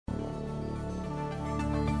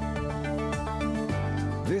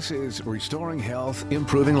This is Restoring Health,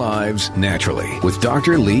 Improving Lives Naturally with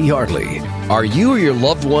Dr. Lee Yardley. Are you or your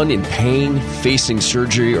loved one in pain, facing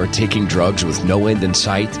surgery, or taking drugs with no end in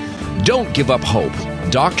sight? Don't give up hope.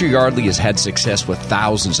 Dr. Yardley has had success with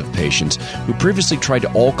thousands of patients who previously tried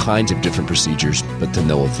all kinds of different procedures, but to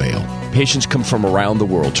no avail. Patients come from around the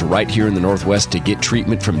world to right here in the Northwest to get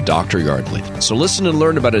treatment from Dr. Yardley. So listen and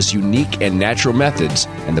learn about his unique and natural methods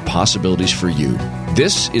and the possibilities for you.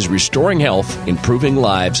 This is Restoring Health, Improving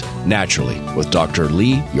Lives Naturally with Dr.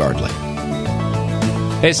 Lee Yardley.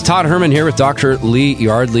 Hey, it's Todd Herman here with Dr. Lee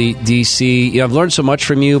Yardley, DC. I've learned so much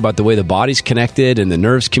from you about the way the body's connected and the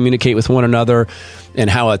nerves communicate with one another, and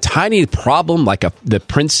how a tiny problem like the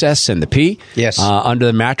princess and the pea under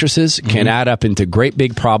the mattresses can add up into great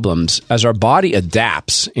big problems. As our body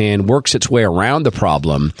adapts and works its way around the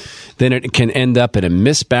problem, then it can end up in a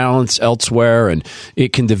misbalance elsewhere, and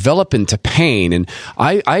it can develop into pain. And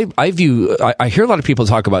I hear a lot of people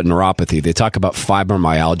talk about neuropathy. They talk about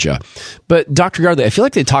fibromyalgia. But Dr. Yardley, I feel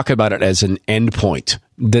like they talk about it as an endpoint,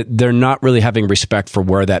 that they're not really having respect for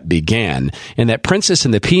where that began. And that princess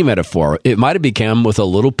and the pea metaphor, it might have become with a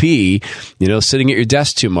little pea, sitting at your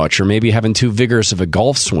desk too much, or maybe having too vigorous of a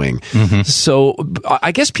golf swing. Mm-hmm. So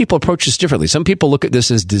I guess people approach this differently. Some people look at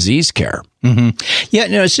this as disease care. Mm-hmm. Yeah,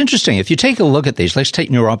 it's interesting. If you take a look at these, let's take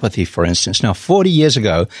neuropathy, for instance. Now, 40 years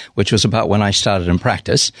ago, which was about when I started in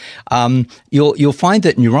practice, you'll find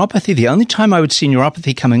that neuropathy, the only time I would see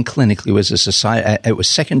neuropathy come in clinically was it was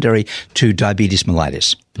secondary to diabetes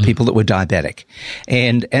mellitus. People that were diabetic.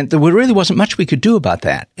 And there really wasn't much we could do about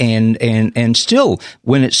that. And still,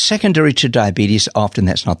 when it's secondary to diabetes, often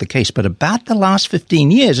that's not the case. But about the last 15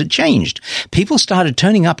 years, it changed. People started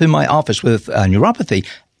turning up in my office with neuropathy,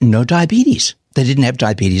 no diabetes. They didn't have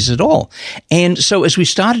diabetes at all. And so as we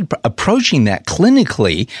started approaching that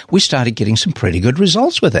clinically, we started getting some pretty good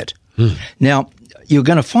results with it. Now, you're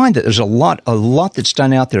going to find that there's a lot that's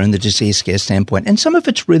done out there in the disease care standpoint, and some of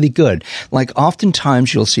it's really good. Like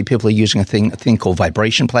oftentimes you'll see people are using a thing called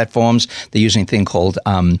vibration platforms. They're using a thing called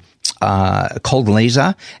cold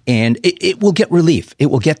laser, and it will get relief. It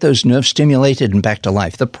will get those nerves stimulated and back to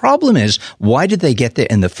life. The problem is, why did they get there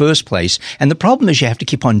in the first place? And the problem is you have to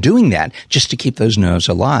keep on doing that just to keep those nerves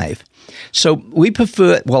alive. So we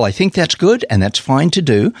prefer, I think that's good, and that's fine to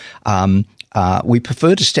do. We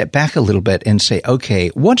prefer to step back a little bit and say, okay,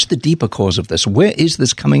 what's the deeper cause of this? Where is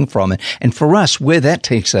this coming from? And for us, where that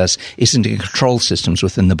takes us is into control systems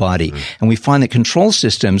within the body. And we find that control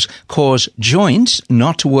systems cause joints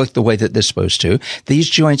not to work the way that they're supposed to. These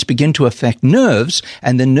joints begin to affect nerves,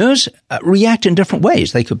 and the nerves react in different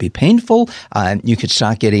ways. They could be painful. It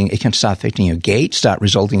can start affecting your gait, start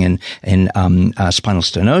resulting in spinal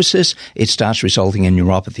stenosis. It starts resulting in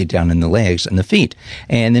neuropathy down in the legs and the feet.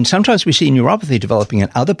 And then sometimes we see neuropathy developing in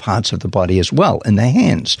other parts of the body as well, in the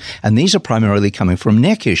hands. And these are primarily coming from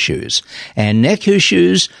neck issues. And neck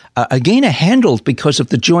issues, again, are handled because of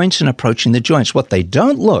the joints and approaching the joints. What they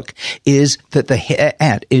don't look is that the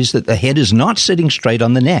head is not sitting straight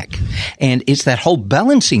on the neck. And it's that whole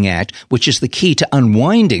balancing act, which is the key to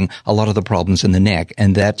unwinding a lot of the problems in the neck.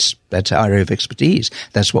 And that's our area of expertise.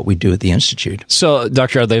 That's what we do at the Institute. So,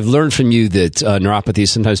 Dr. Yardley, I've learned from you that neuropathy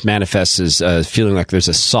sometimes manifests as feeling like there's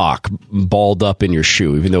a sock balled up in your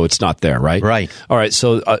shoe, even though it's not there, right? Right. All right.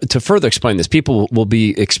 So to further explain this, people will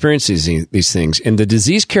be experiencing these things. In the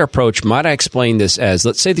disease care approach, might I explain this as,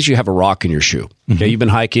 let's say that you have a rock in your shoe. Okay, you've been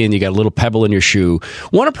hiking, you got a little pebble in your shoe.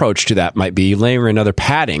 One approach to that might be layering another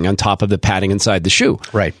padding on top of the padding inside the shoe.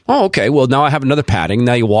 Right. Oh, okay. Well, now I have another padding.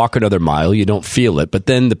 Now you walk another mile. You don't feel it. But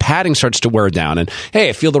then the padding starts to wear down. And, hey,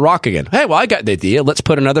 I feel the rock again. Hey, well, I got the idea. Let's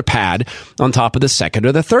put another pad on top of the second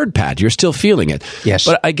or the third pad. You're still feeling it. Yes.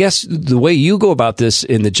 But I guess the way you go about this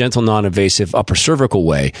in the gentle, non-invasive upper cervical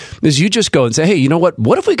way is you just go and say, hey, you know what?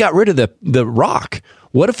 What if we got rid of the rock?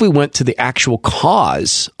 What if we went to the actual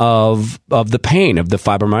cause of the pain, of the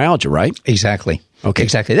fibromyalgia, right? Exactly. Okay.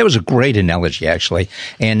 Exactly. That was a great analogy, actually.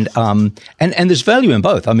 And there's value in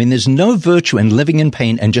both. I mean, there's no virtue in living in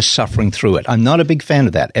pain and just suffering through it. I'm not a big fan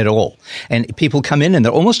of that at all. And people come in and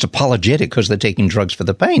they're almost apologetic because they're taking drugs for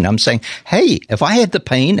the pain. I'm saying, hey, if I had the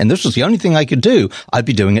pain and this was the only thing I could do, I'd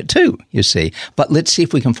be doing it too, you see. But let's see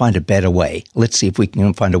if we can find a better way. Let's see if we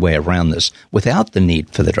can find a way around this without the need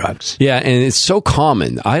for the drugs. Yeah, and it's so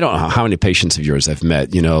common. I don't know how many patients of yours I've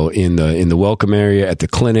met, in the welcome area, at the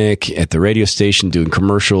clinic, at the radio station, doing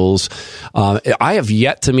commercials. I have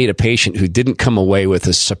yet to meet a patient who didn't come away with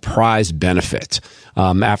a surprise benefit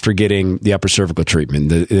after getting the upper cervical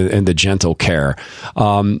treatment and the gentle care.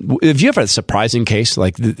 Have you ever had a surprising case?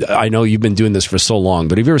 Like, I know you've been doing this for so long,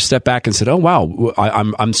 but have you ever stepped back and said, oh, wow,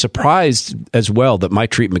 I'm surprised as well that my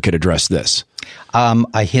treatment could address this?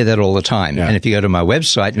 I hear that all the time. Yeah. And if you go to my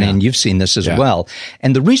website, and you've seen this as well.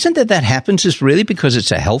 And the reason that happens is really because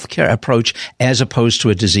it's a healthcare approach as opposed to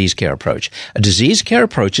a disease care approach. A disease care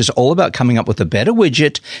approach is all about coming up with a better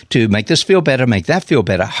widget to make this feel better, make that feel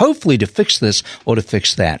better, hopefully to fix this or to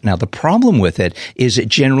fix that. Now, the problem with it is it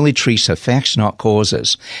generally treats effects, not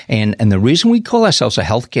causes. And the reason we call ourselves a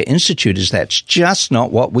healthcare institute is that's just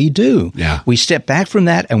not what we do. Yeah. We step back from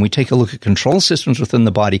that and we take a look at control systems within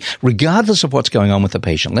the body, regardless of what's going on with the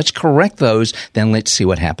patient. Let's correct those, then let's see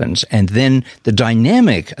what happens. And then the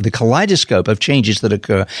dynamic, the kaleidoscope of changes that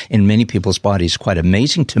occur in many people's bodies is quite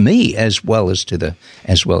amazing to me as well as to the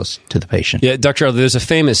patient. Yeah, Dr. Yardley, there's a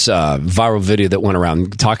famous viral video that went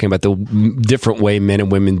around talking about the different way men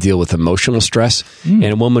and women deal with emotional stress. And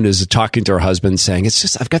a woman is talking to her husband saying, it's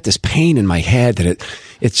just, I've got this pain in my head that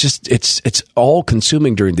it's all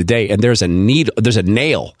consuming during the day. And there's a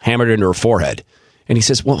nail hammered into her forehead. And he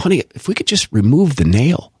says, well, honey, if we could just remove the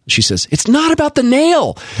nail. She says, it's not about the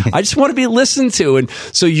nail. I just want to be listened to. And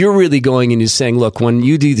so you're really going and you're saying, look, when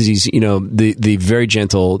you do these, the very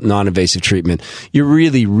gentle, non-invasive treatment, you're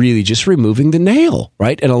really, really just removing the nail,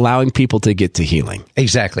 right? And allowing people to get to healing.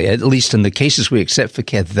 Exactly. At least in the cases we accept for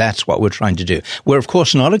care, that's what we're trying to do. We're, of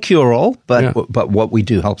course, not a cure-all, but what we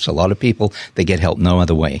do helps a lot of people. They get help no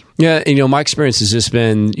other way. Yeah. My experience has just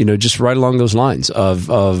been, just right along those lines of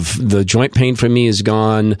the joint pain for me is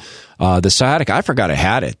gone. The sciatica, I forgot I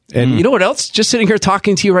had it. And you know what else? Just sitting here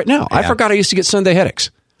talking to you right now, I forgot I used to get Sunday headaches.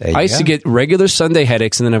 I used to get regular Sunday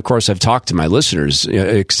headaches, and then, of course, I've talked to my listeners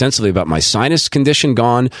extensively about my sinus condition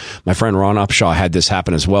gone. My friend Ron Upshaw had this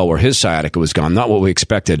happen as well, where his sciatica was gone, not what we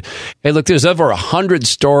expected. Hey, look, there's over 100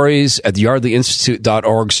 stories at the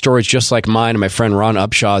YardleyInstitute.org, stories just like mine and my friend Ron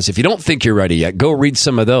Upshaw's. If you don't think you're ready yet, go read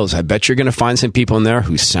some of those. I bet you're going to find some people in there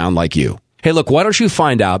who sound like you. Hey, look, why don't you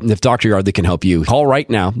find out if Dr. Yardley can help you? Call right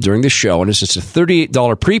now during the show, and it's just a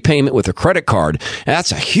 $38 prepayment with a credit card. And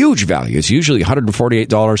that's a huge value. It's usually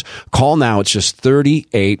 $148. Call now. It's just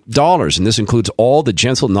 $38. And this includes all the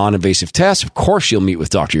gentle, non-invasive tests. Of course, you'll meet with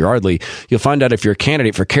Dr. Yardley. You'll find out if you're a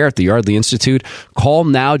candidate for care at the Yardley Institute. Call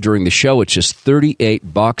now during the show. It's just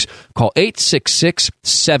 $38. Call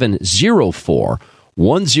 866-704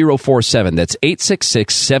 1047. That's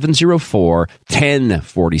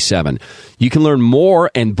 866-704-1047. You can learn more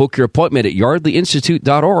and book your appointment at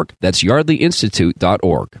YardleyInstitute.org. That's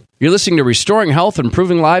YardleyInstitute.org. You're listening to Restoring Health,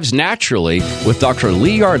 Improving Lives Naturally with Dr.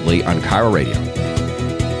 Lee Yardley on Chiro Radio.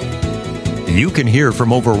 You can hear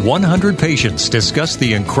from over 100 patients discuss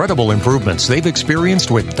the incredible improvements they've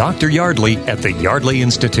experienced with Dr. Yardley at the Yardley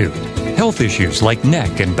Institute. Health issues like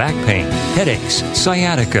neck and back pain, headaches,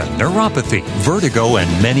 sciatica, neuropathy, vertigo,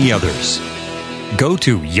 and many others. Go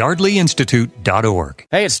to YardleyInstitute.org.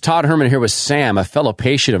 Hey, it's Todd Herman here with Sam, a fellow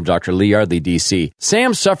patient of Dr. Lee Yardley, D.C.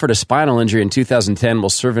 Sam suffered a spinal injury in 2010 while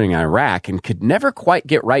serving in Iraq and could never quite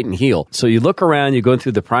get right and heal. So you look around, you go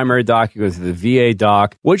through the primary doc, you go through the VA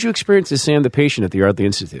doc. What did you experience as Sam, the patient at the Yardley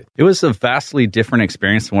Institute? It was a vastly different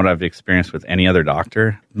experience than what I've experienced with any other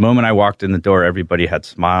doctor. The moment I walked in the door, everybody had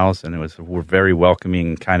smiles, and it was a very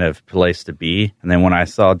welcoming kind of place to be. And then when I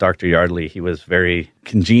saw Dr. Yardley, he was very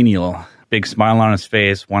congenial. Big smile on his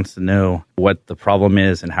face, wants to know what the problem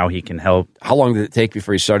is and how he can help. How long did it take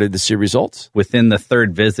before you started to see results? Within the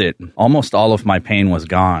third visit, almost all of my pain was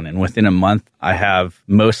gone. And within a month, I have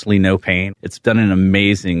mostly no pain. It's done an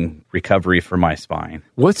amazing recovery for my spine.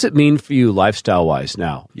 What's it mean for you lifestyle-wise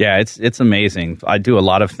now? Yeah, it's amazing. I do a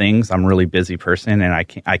lot of things. I'm a really busy person, and I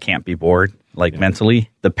can't be bored, mentally.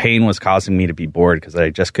 The pain was causing me to be bored because I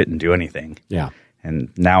just couldn't do anything. Yeah.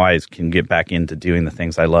 And now I can get back into doing the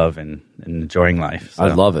things I love and enjoying life. So.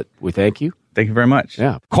 I love it. We thank you. Thank you very much.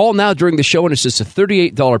 Yeah. Call now during the show, and it's just a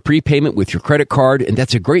 $38 prepayment with your credit card, and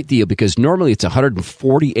that's a great deal because normally it's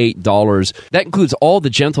 $148. That includes all the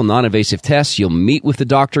gentle, non-invasive tests. You'll meet with the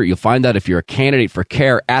doctor. You'll find out if you're a candidate for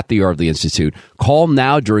care at the Yardley Institute. Call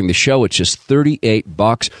now during the show. It's just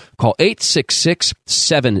 $38. Call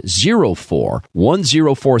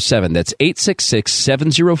 866-704-1047. That's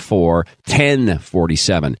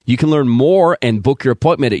 866-704-1047. You can learn more and book your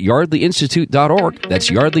appointment at YardleyInstitute.org. That's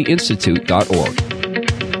YardleyInstitute.org.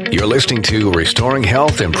 You're listening to Restoring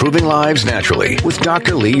Health, Improving Lives Naturally with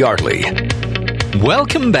Dr. Lee Yardley.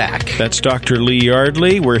 Welcome back. That's Dr. Lee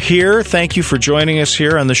Yardley. We're here. Thank you for joining us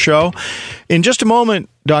here on the show. In just a moment,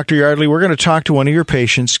 Dr. Yardley, we're going to talk to one of your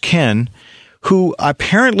patients, Ken, who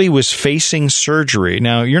apparently was facing surgery.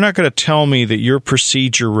 Now, you're not going to tell me that your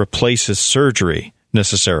procedure replaces surgery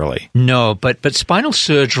necessarily. No, but spinal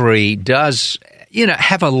surgery does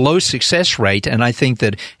have a low success rate. And I think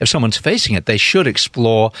that if someone's facing it, they should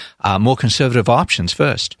explore more conservative options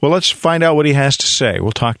first. Well, let's find out what he has to say.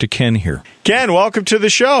 We'll talk to Ken here. Ken, welcome to the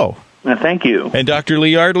show. Thank you. And Dr.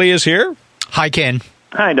 Lee Yardley is here. Hi, Ken.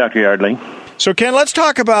 Hi, Dr. Yardley. So, Ken, let's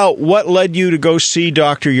talk about what led you to go see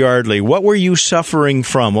Dr. Yardley. What were you suffering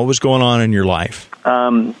from? What was going on in your life?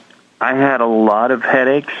 I had a lot of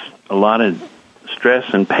headaches, a lot of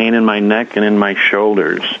stress and pain in my neck and in my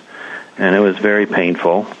shoulders, and it was very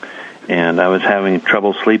painful. And I was having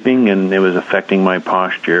trouble sleeping, and it was affecting my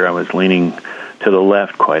posture. I was leaning to the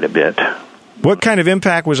left quite a bit. What kind of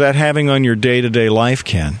impact was that having on your day-to-day life,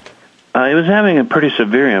 Ken? It was having a pretty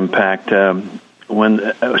severe impact. When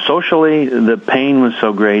socially, the pain was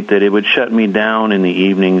so great that it would shut me down in the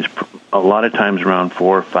evenings, a lot of times around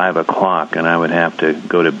 4 or 5 o'clock, and I would have to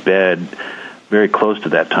go to bed very close to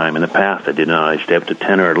that time. In the past, I did not. I stayed up to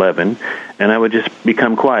 10 or 11, and I would just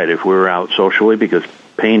become quiet if we were out socially, because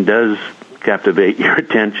pain does captivate your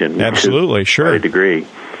attention. Absolutely, sure. To a degree.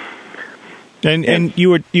 And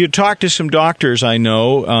you talked to some doctors, I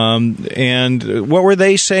know, and what were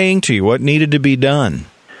they saying to you? What needed to be done?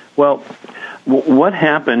 Well, what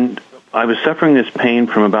happened, I was suffering this pain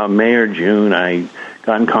from about May or June. I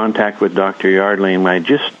got in contact with Dr. Yardley, and I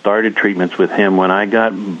just started treatments with him when I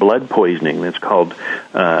got blood poisoning. It's called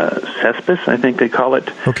cespis, I think they call it.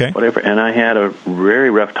 Okay. Whatever. And I had a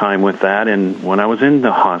very rough time with that, and when I was in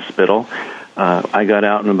the hospital, I got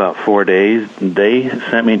out in about 4 days. They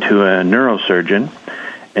sent me to a neurosurgeon,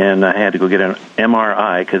 and I had to go get an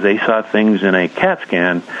MRI because they saw things in a CAT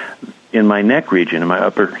scan in my neck region, in my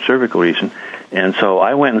upper cervical region. And so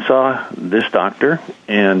I went and saw this doctor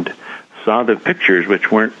and saw the pictures, which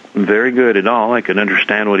weren't very good at all. I could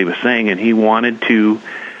understand what he was saying, and he wanted to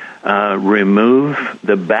remove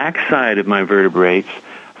the backside of my vertebrae,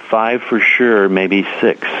 5 for sure, maybe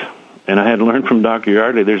 6. And I had learned from Dr.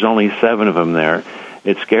 Yardley there's only 7 of them there.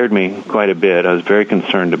 It scared me quite a bit. I was very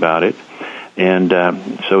concerned about it. And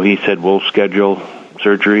so he said, we'll schedule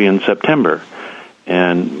surgery in September.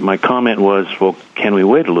 And my comment was, well, can we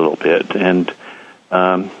wait a little bit? And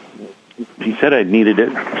he said I needed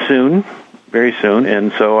it soon, very soon.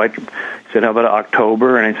 And so I said, how about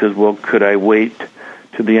October? And I said, well, could I wait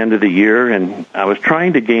to the end of the year? And I was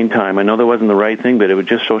trying to gain time. I know that wasn't the right thing, but it was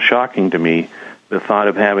just so shocking to me, the thought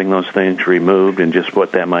of having those things removed and just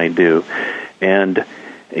what that might do. And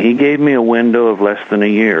he gave me a window of less than a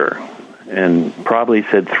year and probably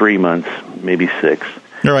said 3 months, maybe 6.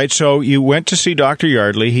 All right, so you went to see Dr.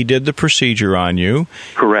 Yardley. He did the procedure on you.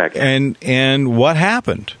 Correct. And what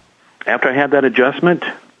happened? After I had that adjustment,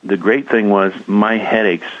 the great thing was my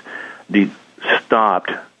headaches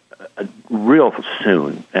stopped real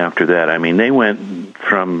soon after that. I mean, they went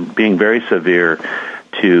from being very severe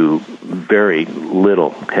to very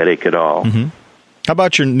little headache at all. Mm-hmm. How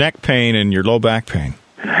about your neck pain and your low back pain?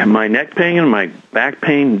 My neck pain and my back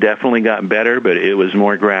pain definitely got better, but it was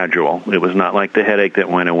more gradual. It was not like the headache that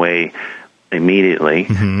went away immediately.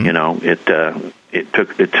 Mm-hmm. You know, it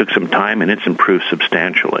took some time, and it's improved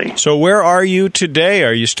substantially. So where are you today?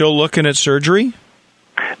 Are you still looking at surgery?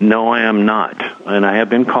 No, I am not. And I have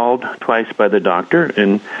been called twice by the doctor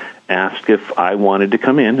and asked if I wanted to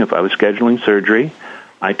come in, if I was scheduling surgery.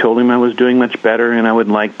 I told him I was doing much better, and I would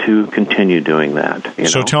like to continue doing that. You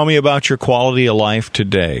so know? Tell me about your quality of life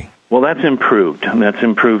today. Well, that's improved. That's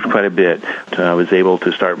improved quite a bit. I was able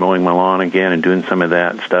to start mowing my lawn again and doing some of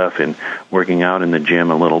that stuff and working out in the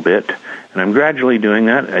gym a little bit. And I'm gradually doing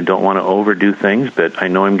that. I don't want to overdo things, but I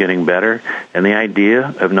know I'm getting better. And the idea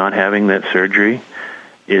of not having that surgery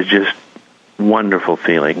is just wonderful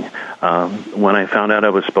feeling. When I found out I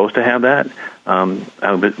was supposed to have that, I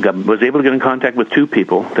was able to get in contact with 2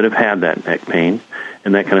 people that have had that neck pain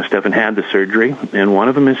and that kind of stuff and had the surgery. And one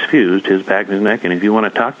of them is fused, his back and his neck. And if you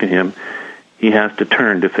want to talk to him, he has to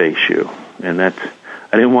turn to face you. And I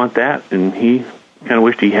didn't want that. And he kind of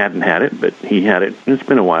wished he hadn't had it, but he had it. And it's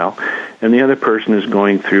been a while. And the other person is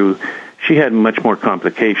going through. She had much more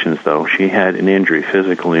complications, though. She had an injury,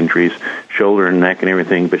 physical injuries, shoulder and neck and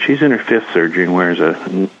everything, but she's in her 5th surgery and wears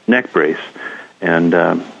a neck brace. And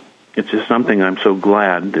it's just something I'm so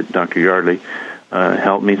glad that Dr. Yardley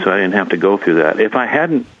helped me so I didn't have to go through that. If I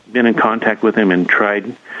hadn't been in contact with him and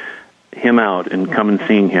tried him out and come and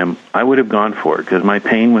seeing him, I would have gone for it because my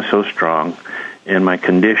pain was so strong and my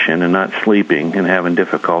condition and not sleeping and having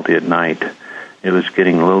difficulty at night, it was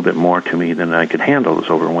getting a little bit more to me than I could handle. It was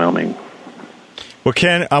overwhelming. Well,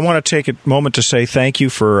 Ken, I want to take a moment to say thank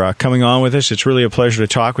you for coming on with us. It's really a pleasure to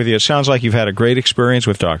talk with you. It sounds like you've had a great experience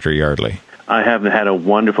with Dr. Yardley. I have had a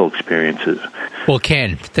wonderful experiences. Well,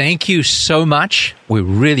 Ken, thank you so much. We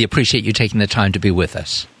really appreciate you taking the time to be with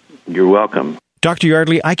us. You're welcome. Dr.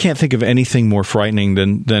 Yardley, I can't think of anything more frightening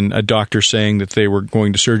than a doctor saying that they were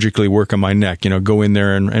going to surgically work on my neck, go in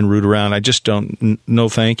there and root around. I just don't, no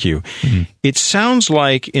thank you. Mm-hmm. It sounds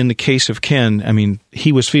like in the case of Ken,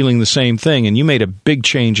 he was feeling the same thing, and you made a big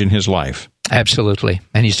change in his life. Absolutely.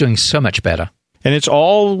 And he's doing so much better. And it's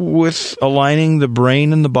all with aligning the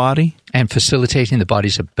brain and the body? And facilitating the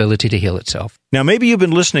body's ability to heal itself. Now, maybe you've been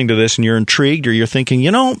listening to this and you're intrigued, or you're thinking,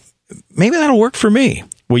 maybe that'll work for me.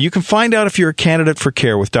 Well, you can find out if you're a candidate for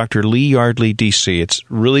care with Dr. Lee Yardley, D.C. It's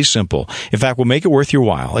really simple. In fact, we'll make it worth your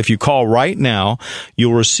while. If you call right now,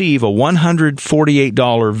 you'll receive a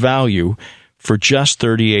 $148 value for just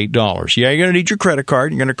 $38. Yeah, you're going to need your credit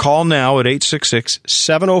card. You're going to call now at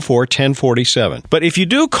 866-704-1047. But if you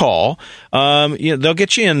do call, they'll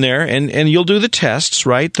get you in there, and you'll do the tests,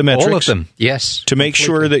 right? The metrics. All of them, yes. To make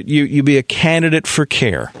sure that you be a candidate for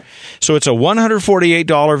care. So it's a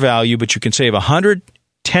 $148 value, but you can save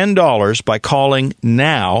 $110 by calling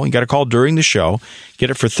now. You got to call during the show.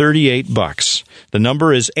 Get it for $38. The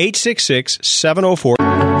number is 866-704.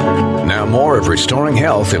 Now more of Restoring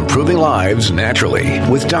Health, Improving Lives Naturally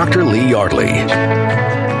with Dr. Lee Yardley.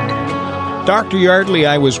 Dr. Yardley,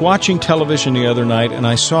 I was watching television the other night, and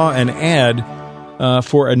I saw an ad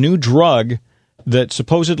for a new drug that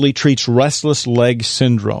supposedly treats restless leg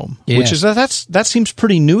syndrome, which is that seems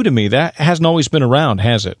pretty new to me. That hasn't always been around,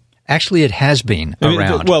 has it? Actually, it has been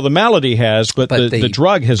around. The malady has, but the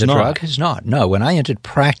drug has not. The drug has not. No, when I entered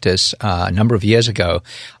practice a number of years ago,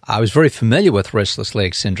 I was very familiar with restless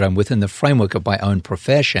leg syndrome within the framework of my own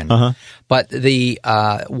profession. Uh-huh. But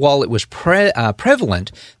while it was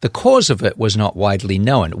prevalent, the cause of it was not widely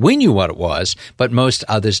known. We knew what it was, but most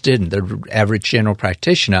others didn't. The average general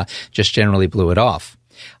practitioner just generally blew it off.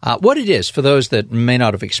 What it is, for those that may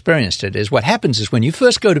not have experienced it, is what happens is when you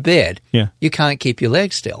first go to bed, you can't keep your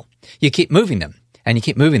legs still. You keep moving them, and you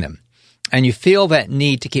keep moving them. And you feel that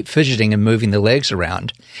need to keep fidgeting and moving the legs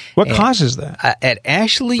around. What causes that? It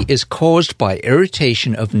actually is caused by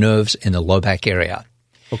irritation of nerves in the low back area.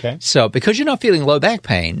 Okay. So because you're not feeling low back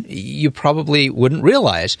pain, you probably wouldn't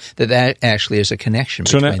realize that actually is a connection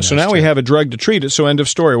between those So now two. we have a drug to treat it, so end of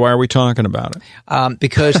story. Why are we talking about it?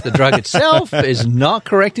 Because the drug itself is not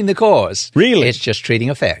correcting the cause. Really? It's just treating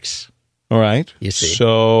effects. All right. You see.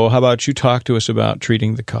 So how about you talk to us about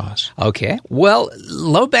treating the cause? Okay. Well,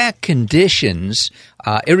 low back conditions,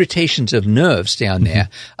 irritations of nerves down there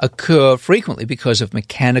occur frequently because of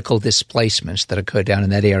mechanical displacements that occur down in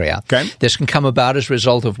that area. Okay. This can come about as a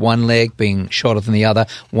result of one leg being shorter than the other,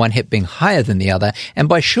 one hip being higher than the other. And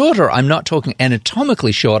by shorter, I'm not talking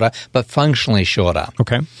anatomically shorter, but functionally shorter.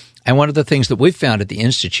 Okay. And one of the things that we've found at the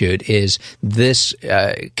Institute is this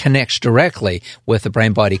connects directly with the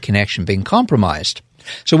brain-body connection being compromised.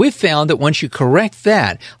 So we've found that once you correct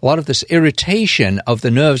that, a lot of this irritation of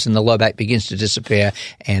the nerves in the low back begins to disappear,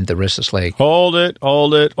 and the restless leg. Hold it.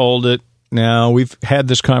 Now, we've had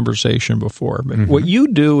this conversation before, but what you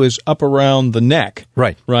do is up around the neck.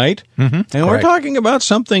 Right. Right? Mm-hmm. And Correct. we're talking about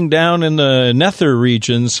something down in the nether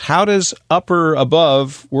regions. How does upper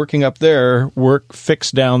above, working up there, work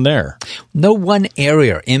fixed down there? No one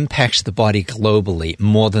area impacts the body globally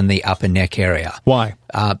more than the upper neck area. Why?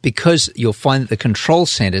 Because you'll find that the control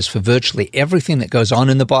centers for virtually everything that goes on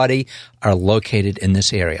in the body are located in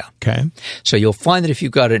this area. Okay. So you'll find that if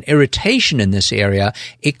you've got an irritation in this area,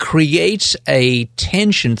 it creates a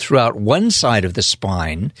tension throughout one side of the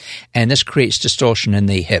spine, and this creates distortion in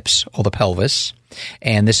the hips or the pelvis.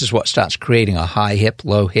 And this is what starts creating a high hip,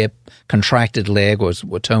 low hip, contracted leg, or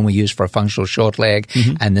a term we use for a functional short leg,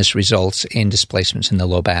 and this results in displacements in the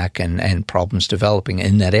low back and problems developing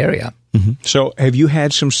in that area. Mm-hmm. So have you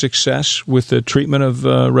had some success with the treatment of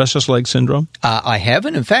restless leg syndrome? I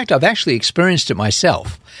haven't. In fact, I've actually experienced it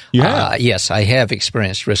myself. You have? Yes, I have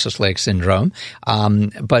experienced restless leg syndrome.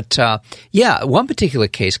 One particular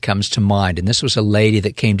case comes to mind, and this was a lady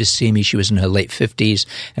that came to see me. She was in her late 50s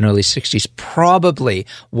and early 60s, probably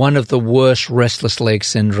one of the worst restless leg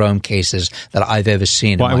syndrome cases that I've ever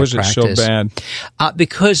seen in my practice. Why was it so bad?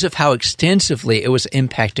 Because of how extensively it was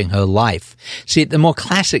impacting her life. See, the more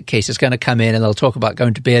classic case is going to come in and they'll talk about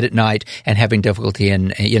going to bed at night and having difficulty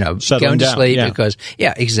in, going to sleep because,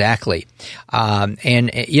 exactly. And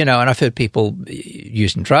I've heard people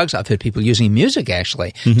using drugs. I've heard people using music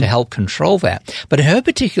actually to help control that. But in her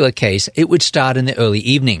particular case, it would start in the early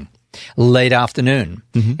evening. Late afternoon.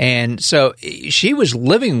 And so she was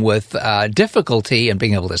living with difficulty in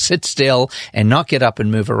being able to sit still and not get up and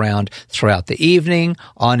move around throughout the evening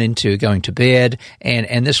on into going to bed.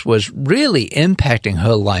 And this was really impacting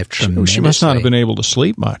her life tremendously. She must not have been able to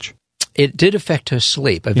sleep much. It did affect her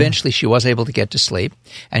sleep. Eventually, she was able to get to sleep,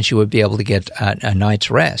 and she would be able to get a night's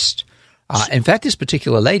rest. In fact, this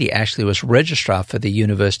particular lady actually was registrar for the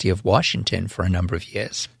University of Washington for a number of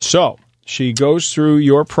years. So she goes through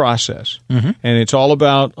your process, and it's all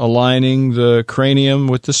about aligning the cranium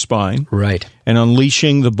with the spine. Right. And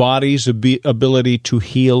unleashing the body's ability to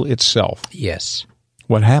heal itself. Yes.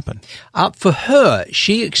 What happened? For her,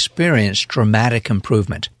 she experienced dramatic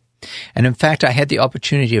improvement. And in fact, I had the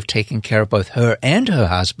opportunity of taking care of both her and her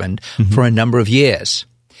husband for a number of years.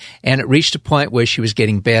 And it reached a point where she was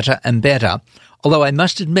getting better and better, although I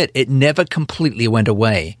must admit it never completely went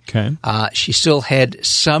away. Okay. She still had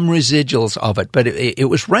some residuals of it, but it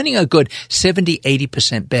was running a good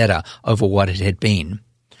 70-80% better over what it had been.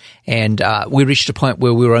 And we reached a point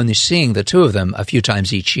where we were only seeing the two of them a few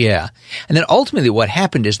times each year. And then ultimately what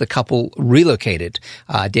happened is the couple relocated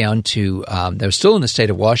down to they were still in the state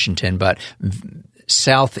of Washington, but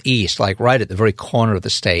southeast, like right at the very corner of the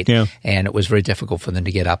state. Yeah. And it was very difficult for them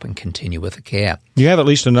to get up and continue with the care. You have at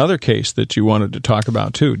least another case that you wanted to talk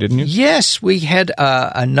about too, didn't you? Yes, we had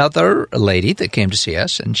another lady that came to see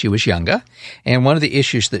us, and she was younger. And one of the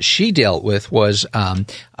issues that she dealt with was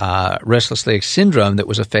restless leg syndrome that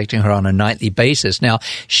was affecting her on a nightly basis. Now,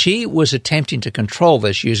 she was attempting to control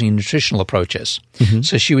this using nutritional approaches.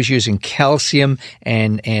 So she was using calcium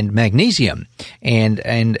and magnesium,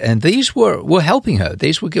 and these were helping her.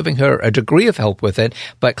 These were giving her a degree of help with it,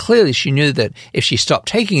 but clearly she knew that if she stopped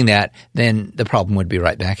taking that, then the problem would be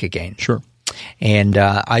right back again. Sure. And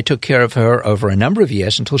I took care of her over a number of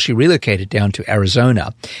years until she relocated down to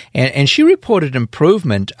Arizona. And she reported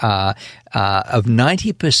improvement of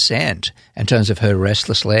 90% in terms of her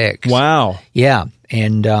restless legs. Wow. Yeah.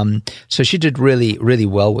 And so she did really, really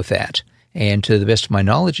well with that. And to the best of my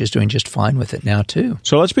knowledge, is doing just fine with it now, too.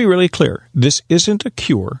 So let's be really clear. This isn't a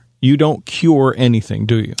cure. You don't cure anything,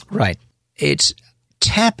 do you? Right. It's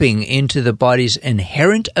tapping into the body's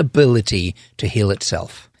inherent ability to heal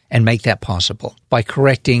itself and make that possible by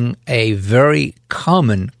correcting a very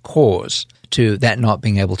common cause to that not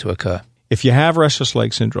being able to occur. If you have restless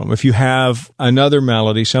leg syndrome, if you have another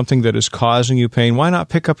malady, something that is causing you pain, why not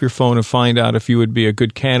pick up your phone and find out if you would be a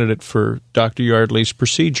good candidate for Dr. Yardley's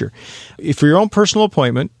procedure? For your own personal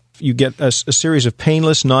appointment, you get a series of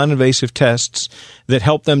painless, non-invasive tests that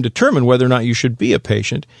help them determine whether or not you should be a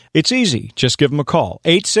patient. It's easy. Just give them a call.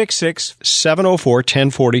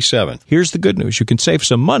 866-704-1047. Here's the good news. You can save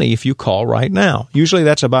some money if you call right now. Usually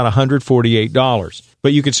that's about $148.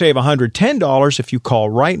 But you could save $110 if you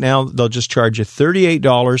call right now. They'll just charge you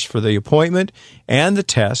 $38 for the appointment and the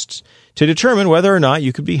tests to determine whether or not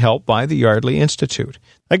you could be helped by the Yardley Institute.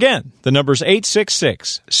 Again, the number is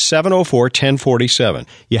 866-704-1047.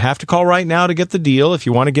 You have to call right now to get the deal. If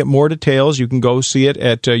you want to get more details, you can go see it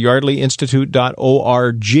at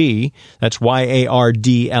yardleyinstitute.org. That's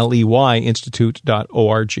YARDLEY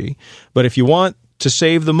institute.org. But if you want to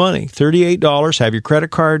save the money, $38, have your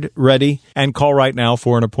credit card ready, and call right now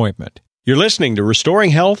for an appointment. You're listening to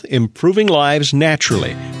Restoring Health, Improving Lives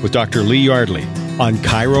Naturally with Dr. Lee Yardley on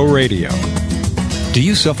Cairo Radio. Do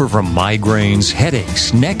you suffer from migraines,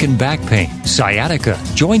 headaches, neck and back pain, sciatica,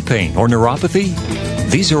 joint pain, or neuropathy?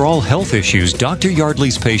 These are all health issues Dr.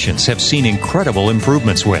 Yardley's patients have seen incredible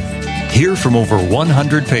improvements with. Hear from over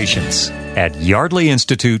 100 patients at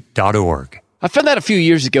yardleyinstitute.org. I found out a few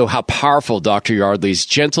years ago how powerful Dr. Yardley's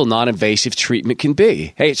gentle, non-invasive treatment can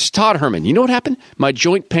be. Hey, it's Todd Herman. You know what happened? My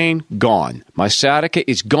joint pain, gone. My sciatica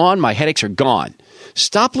is gone. My headaches are gone.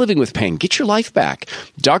 Stop living with pain. Get your life back.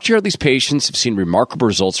 Dr. Yardley's patients have seen remarkable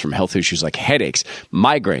results from health issues like headaches,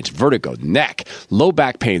 migraines, vertigo, neck, low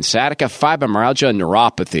back pain, sciatica, fibromyalgia, and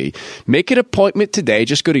neuropathy. Make an appointment today.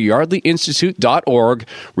 Just go to yardleyinstitute.org.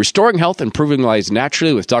 Restoring Health, Improving Lives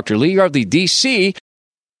Naturally with Dr. Lee Yardley, D.C.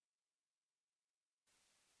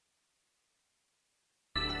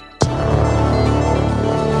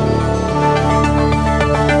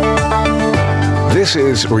 This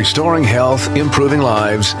is Restoring Health, Improving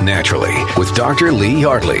Lives Naturally with Dr. Lee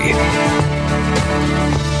Yardley.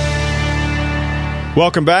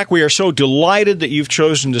 Welcome back. We are so delighted that you've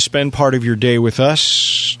chosen to spend part of your day with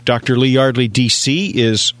us. Dr. Lee Yardley, D.C.,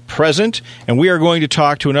 is present, and we are going to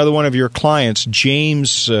talk to another one of your clients.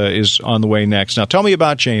 James is on the way next. Now, tell me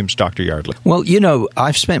about James, Dr. Yardley. Well, you know,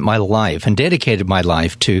 I've spent my life and dedicated my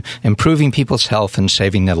life to improving people's health and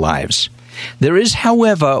saving their lives. There is,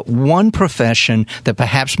 however, one profession that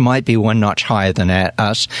perhaps might be one notch higher than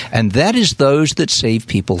us, and that is those that save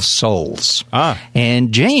people's souls.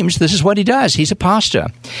 And James, this is what he does. He's a pastor.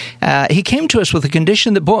 He came to us with a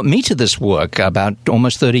condition that brought me to this work about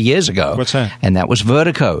almost 30 years ago. What's that? And that was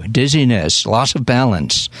vertigo, dizziness, loss of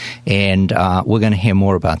balance. And we're going to hear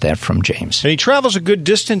more about that from James. And he travels a good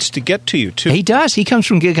distance to get to you, too. He does. He comes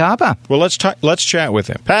from Gig Harbor. Well, let's chat with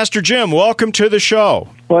him. Pastor Jim, welcome to the show.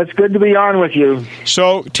 Well, it's good to be on with you.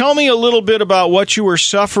 So tell me a little bit about what you were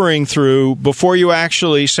suffering through before you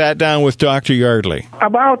actually sat down with Dr. Yardley.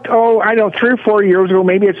 About, 3 or 4 years ago,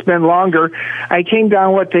 maybe it's been longer, I came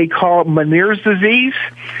down what they call Meniere's disease,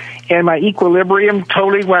 and my equilibrium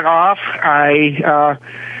totally went off. I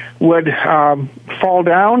would fall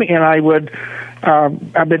down, and I would...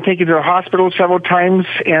 I've been taken to the hospital several times,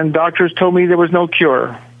 and doctors told me there was no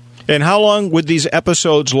cure. And how long would these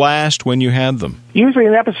episodes last when you had them? Usually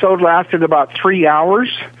an episode lasted about 3 hours,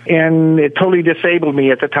 and it totally disabled me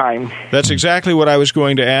at the time. That's exactly what I was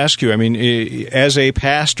going to ask you. I mean, as a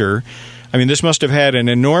pastor, this must have had an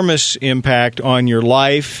enormous impact on your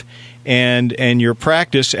life and your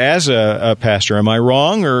practice as a pastor. Am I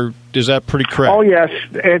wrong, or is that pretty correct? Oh, yes.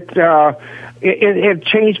 It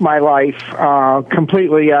changed my life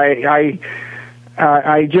completely.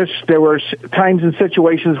 There were times and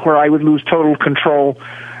situations where I would lose total control,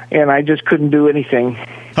 and I just couldn't do anything.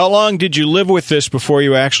 How long did you live with this before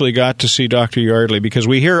you actually got to see Dr. Yardley? Because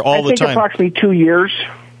we hear all the time. I think approximately 2 years.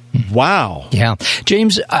 Wow. Yeah.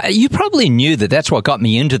 James, you probably knew that that's what got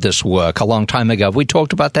me into this work a long time ago. Have we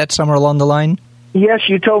talked about that somewhere along the line? Yes,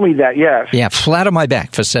 you told me that, yes. Yeah, flat on my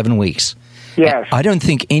back for 7 weeks. Yes. I don't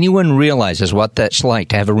think anyone realizes what that's like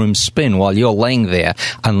to have a room spin while you're laying there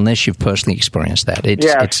unless you've personally experienced that.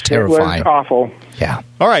 It's terrifying. It was awful. Yeah.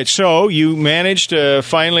 All right, so you managed to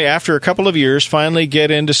finally, after a couple of years, finally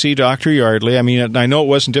get in to see Dr. Yardley. I mean, I know it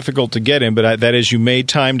wasn't difficult to get him, but that is, you made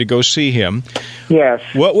time to go see him. Yes.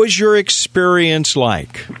 What was your experience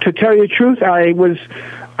like? To tell you the truth, I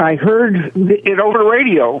heard it over the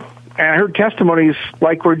radio, and I heard testimonies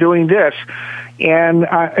like we're doing this. And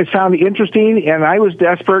it sounded interesting, and I was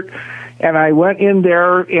desperate, and I went in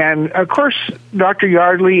there, and of course, Dr.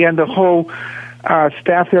 Yardley and the whole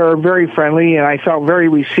staff there are very friendly, and I felt very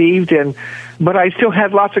received, but I still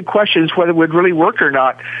had lots of questions whether it would really work or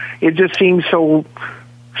not. It just seemed so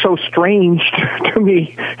strange to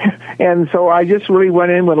me, and so I just really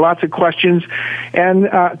went in with lots of questions, and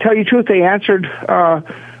tell you the truth, they answered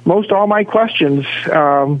most all my questions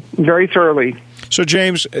very thoroughly. So,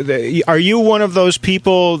 James, are you one of those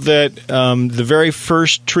people that the very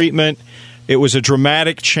first treatment, it was a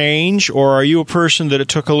dramatic change, or are you a person that it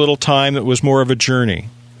took a little time, that was more of a journey?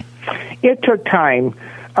 It took time.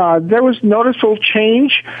 There was noticeable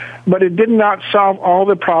change, but it did not solve all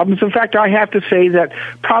the problems. In fact, I have to say that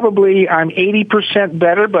probably I'm 80%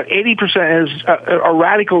 better, but 80% is a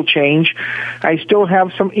radical change. I still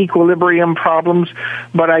have some equilibrium problems,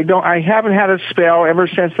 but I haven't had a spell ever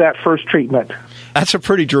since that first treatment. That's a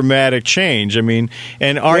pretty dramatic change. I mean,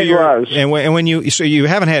 and when you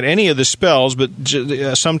haven't had any of the spells, but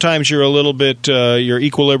sometimes you're a little bit your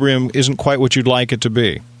equilibrium isn't quite what you'd like it to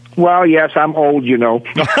be. Well, yes, I'm old, you know.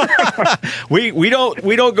 we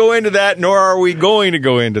don't go into that, nor are we going to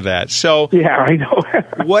go into that. So, yeah, I know.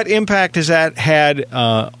 What impact has that had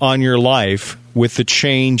on your life with the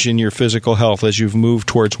change in your physical health as you've moved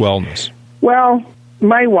towards wellness? Well,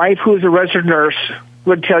 my wife, who is a registered nurse,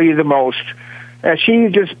 would tell you the most. She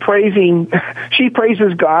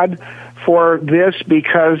praises God for this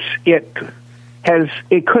because it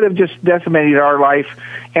could have just decimated our life,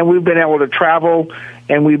 and we've been able to travel,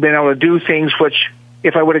 and we've been able to do things which,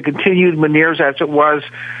 if I would have continued Meniere's as it was,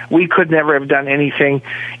 we could never have done anything.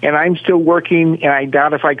 And I'm still working, and I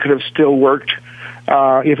doubt if I could have still worked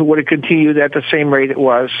if it would have continued at the same rate it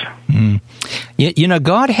was. Mm. You know,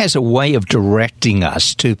 God has a way of directing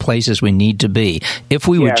us to places we need to be if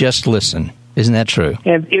we would just listen. Isn't that true?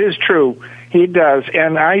 And it is true. He does.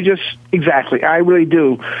 And I really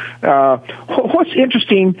do. What's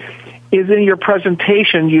interesting is in your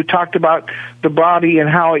presentation, you talked about the body and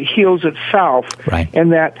how it heals itself. Right.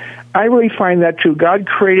 And that I really find that true. God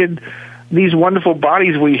created these wonderful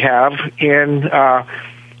bodies we have, and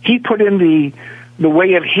He put in the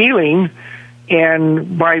way of healing,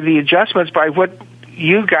 and by the adjustments, by what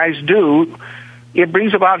you guys do, it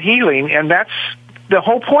brings about healing, and that's the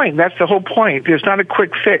whole point. That's the whole point. It's not a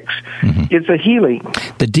quick fix. Mm-hmm. It's a healing.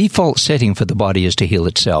 The default setting for the body is to heal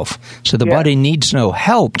itself. So the body needs no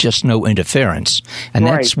help, just no interference. And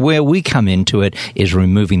that's where we come into it, is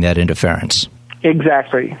removing that interference.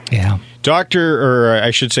 Exactly. Yeah. Dr., or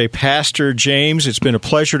I should say Pastor James, it's been a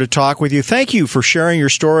pleasure to talk with you. Thank you for sharing your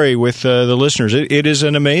story with the listeners. It is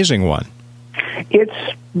an amazing one.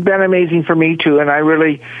 It's been amazing for me, too, and I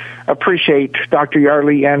really appreciate Dr.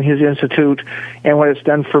 Yardley and his institute and what it's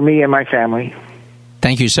done for me and my family.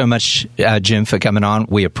 Thank you so much, Jim, for coming on.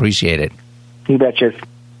 We appreciate it. You betcha.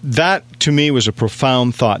 That, to me, was a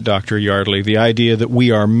profound thought, Dr. Yardley, the idea that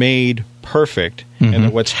we are made perfect and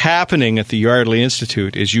that what's happening at the Yardley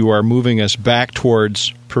Institute is you are moving us back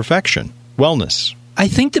towards perfection, wellness. I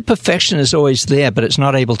think the perfection is always there, but it's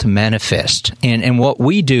not able to manifest. And what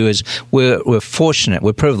we do is we're fortunate,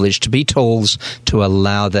 we're privileged to be tools to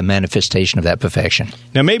allow the manifestation of that perfection.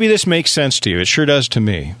 Now, maybe this makes sense to you. It sure does to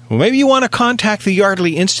me. Well, maybe you want to contact the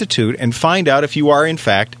Yardley Institute and find out if you are, in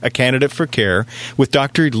fact, a candidate for care with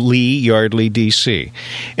Dr. Lee Yardley, D.C.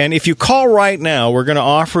 And if you call right now, we're going to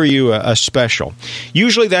offer you a special.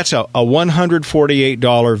 Usually that's a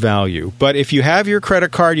 $148 value. But if you have your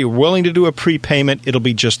credit card, you're willing to do a prepayment, it'll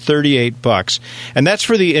be just $38, and that's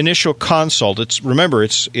for the initial consult. Remember,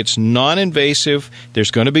 it's non-invasive.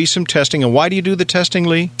 There's going to be some testing. And why do you do the testing,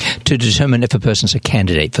 Lee? To determine if a person's a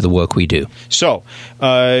candidate for the work we do. So,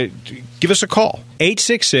 give us a call.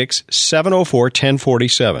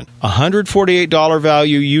 866-704-1047. $148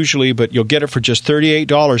 value usually, but you'll get it for just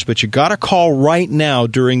 $38. But you got to call right now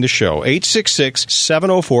during the show.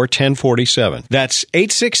 866-704-1047. That's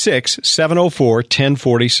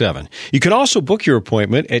 866-704-1047. You can also book your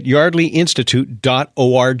appointment at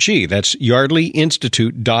yardleyinstitute.org. That's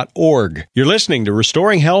yardleyinstitute.org. You're listening to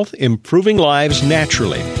Restoring Health, Improving Lives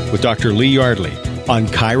Naturally with Dr. Lee Yardley on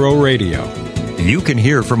Cairo Radio. You can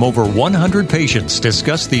hear from over 100 patients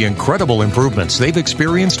discuss the incredible improvements they've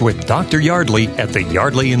experienced with Dr. Yardley at the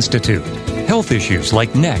Yardley Institute. Health issues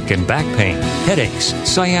like neck and back pain, headaches,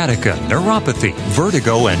 sciatica, neuropathy,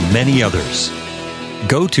 vertigo, and many others.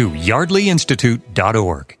 Go to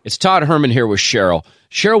yardleyinstitute.org. It's Todd Herman here with Cheryl.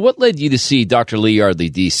 Cheryl, what led you to see Dr. Lee Yardley,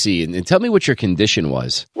 D.C., and tell me what your condition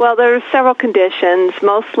was. Well, there were several conditions,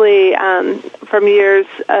 mostly from years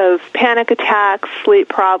of panic attacks, sleep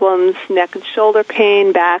problems, neck and shoulder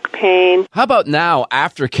pain, back pain. How about now,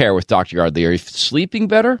 after care with Dr. Yardley? Are you sleeping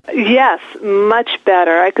better? Yes, much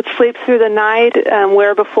better. I could sleep through the night,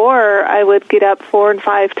 where before I would get up 4 and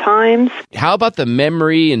 5 times. How about the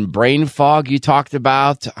memory and brain fog you talked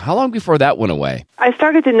about? How long before that went away? I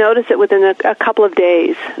started to notice it within a couple of days.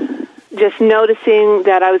 Just noticing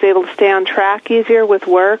that I was able to stay on track easier with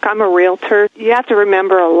work. I'm a realtor. You have to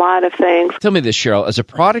remember a lot of things. Tell me this, Cheryl. As a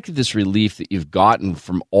product of this relief that you've gotten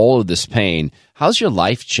from all of this pain, how's your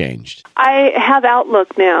life changed? I have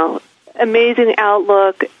outlook now. Amazing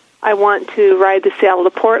outlook. I want to ride the Seattle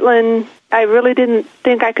to Portland. I really didn't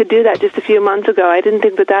think I could do that just a few months ago. I didn't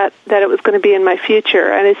think that it was going to be in my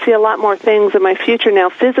future. And I see a lot more things in my future now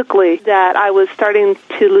physically that I was starting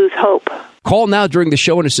to lose hope. Call now during the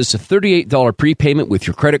show, and it's just a $38 prepayment with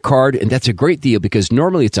your credit card, and that's a great deal because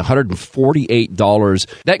normally it's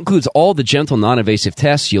 $148. That includes all the gentle, non-invasive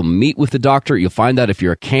tests. You'll meet with the doctor. You'll find out if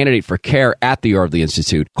you're a candidate for care at the Yardley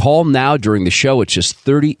Institute. Call now during the show. It's just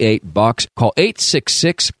 $38. Call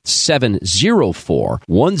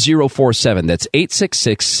 866-704-1047. That's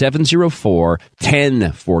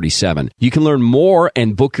 866-704-1047. You can learn more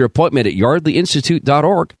and book your appointment at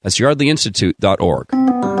yardleyinstitute.org. That's yardleyinstitute.org.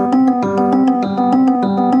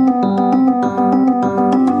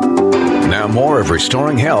 Now more of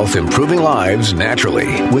Restoring Health, Improving Lives Naturally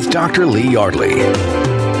with Dr. Lee Yardley.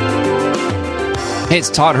 Hey, it's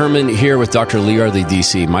Todd Herman here with Dr. Lee Yardley,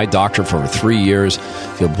 D.C., my doctor for over 3 years.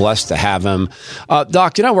 Feel blessed to have him.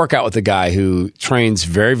 Doc, I work out with a guy who trains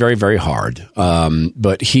very, very, very hard,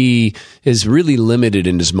 but he is really limited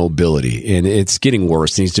in his mobility, and it's getting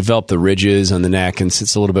worse. And he's developed the ridges on the neck and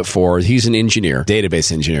sits a little bit forward. He's an engineer,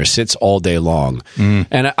 database engineer, sits all day long.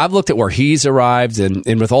 And I've looked at where he's arrived, and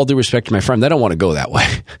with all due respect to my friend, I don't want to go that way.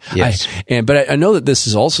 Yes. But I know that this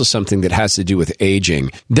is also something that has to do with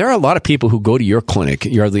aging. There are a lot of people who go to your clinic,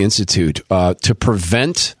 Yardley Institute, to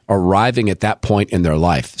prevent arriving at that point in their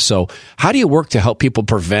life. So how do you work to help people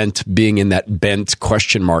prevent being in that bent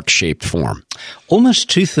question mark shaped form? Almost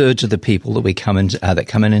 2/3 of the people that come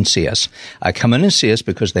in and see us come in and see us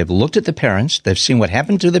because they've looked at the parents, they've seen what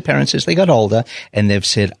happened to the parents as they got older, and they've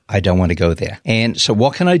said, I don't want to go there. And so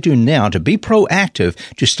what can I do now to be proactive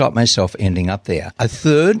to stop myself ending up there?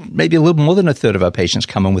 1/3, maybe a little more than 1/3 of our patients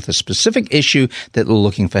come in with a specific issue that they're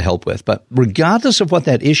looking for help with. But regardless of what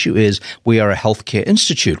that issue is, we are a healthcare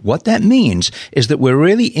institute. What that means is that we're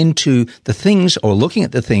really into the things or looking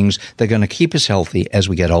at the things that are going to keep us healthy as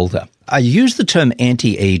we get older. I use the term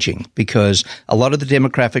anti-aging because a lot of the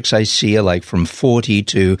demographics I see are like from 40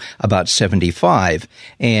 to about 75.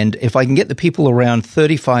 And if I can get the people around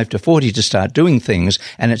 35 to 40 to start doing things,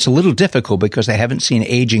 and it's a little difficult because they haven't seen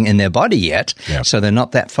aging in their body yet, so they're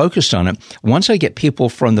not that focused on it. Once I get people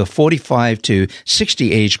from the 45 to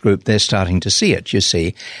 60 age group, they're starting to see it, you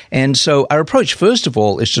see. And so our approach, first of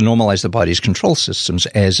all, is to normalize the body's control systems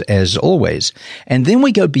as always. And then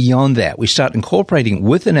we go beyond that. We start incorporating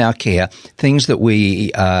within our care things that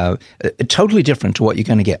we totally different to what you're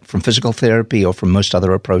going to get from physical therapy or from most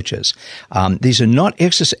other approaches. These are not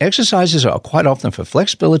exercises are quite often for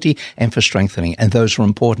flexibility and for strengthening, and those are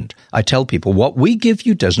important. I tell people what we give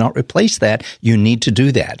you does not replace that. You need to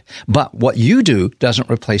do that. But what you do doesn't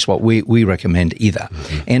replace what we recommend either.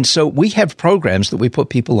 Mm-hmm. And so we have programs that we put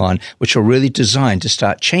people on which are really designed to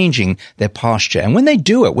start changing their posture. And when they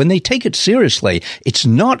do it, when they take it seriously, it's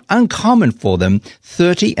not uncommon for them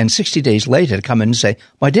 30 and 60 days later to come in and say,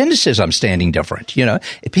 my dentist says I'm standing different. You know,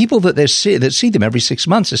 people that see them every 6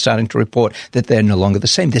 months are starting to report that they're no longer the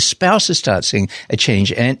same. Their spouses start seeing a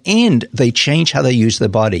change, and they change how they use their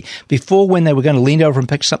body. Before, when they were going to lean over and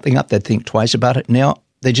pick something up, they'd think twice about it. Now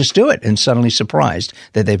they just do it and suddenly surprised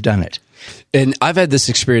that they've done it. And I've had this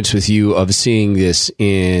experience with you of seeing this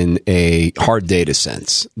in a hard data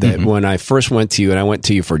sense. That when I first went to you, and I went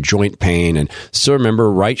to you for joint pain, and still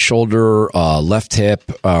remember right shoulder, left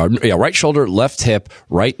hip, right shoulder, left hip,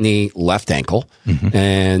 right knee, left ankle,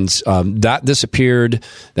 and that disappeared.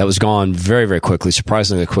 That was gone very, very quickly,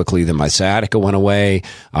 surprisingly quickly. Then my sciatica went away.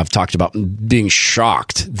 I've talked about being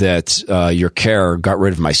shocked that your care got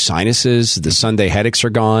rid of my sinuses. The Sunday headaches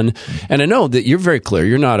are gone, and I know that you're very clear.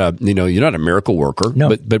 You're not a miracle worker,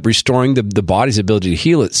 but restoring the body's ability to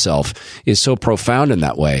heal itself is so profound in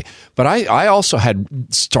that way. But I also had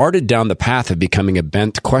started down the path of becoming a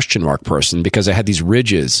bent question mark person because I had these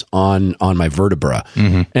ridges on my vertebra.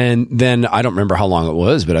 And then I don't remember how long it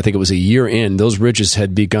was, but I think it was a year in, those ridges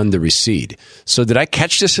had begun to recede. So did I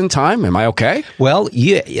catch this in time? Am I okay? Well,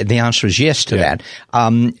 yeah, the answer is yes to that.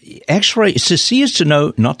 X-ray, to see is to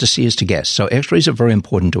know, not to see is to guess. So X-rays are very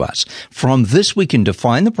important to us. From this, we can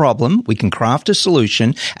define the problem, we can craft a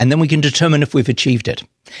solution, and then we can determine if we've achieved it.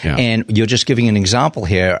 And you're just giving an example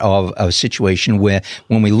here of a situation where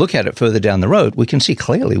when we look at it further down the road, we can see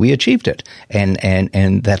clearly we achieved it.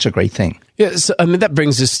 And that's a great thing. Yeah, so, I mean, that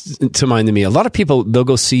brings this to mind to me. A lot of people, they'll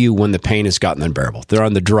go see you when the pain has gotten unbearable. They're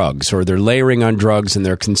on the drugs or they're layering on drugs and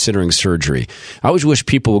they're considering surgery. I always wish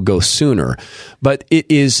people would go sooner. But it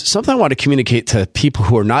is something I want to communicate to people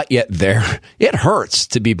who are not yet there. It hurts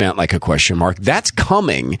to be bent like a question mark. That's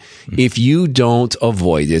coming if you don't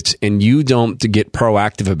avoid it and you don't get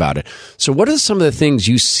proactive about it. So what are some of the things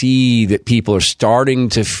you see that people are starting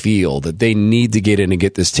to feel that they need to get in and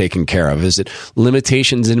get this taken care of? Is it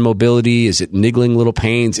limitations in mobility? Is it niggling little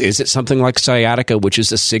pains? Is it something like sciatica, which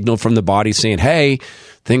is a signal from the body saying, hey,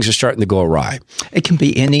 things are starting to go awry? It can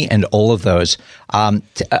be any and all of those.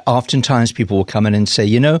 Oftentimes people will come in and say,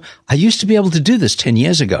 I used to be able to do this 10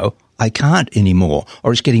 years ago. I can't anymore,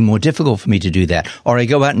 or it's getting more difficult for me to do that. Or I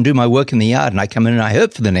go out and do my work in the yard and I come in and I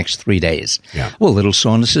hurt for the next 3 days. Well, little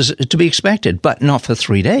soreness is to be expected, but not for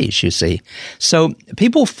 3 days, you see. So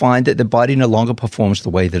people find that the body no longer performs the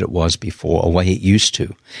way that it was before, or the way it used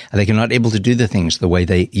to. And they are not able to do the things the way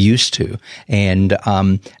they used to. And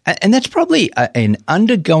that's probably an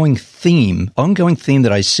ongoing theme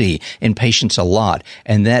that I see in patients a lot.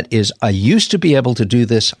 And that is, I used to be able to do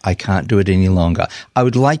this. I can't do it any longer. I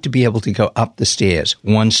would like to be able to go up the stairs,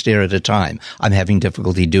 one stair at a time. I'm having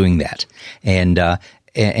difficulty doing that. And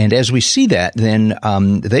as we see that, then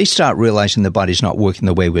they start realizing the body's not working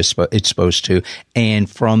the way it's supposed to. And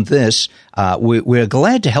from this, we're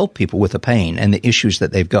glad to help people with the pain and the issues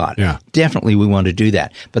that they've got. Definitely we want to do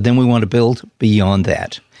that. But then we want to build beyond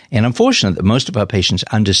that. And I'm fortunate that most of our patients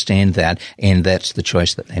understand that, and that's the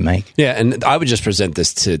choice that they make. Yeah, and I would just present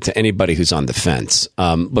this to anybody who's on the fence.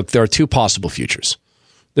 Look, there are two possible futures.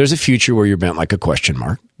 There's a future where you're bent like a question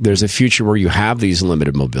mark. There's a future where you have these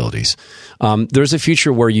limited mobilities. There's a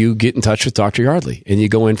future where you get in touch with Dr. Yardley and you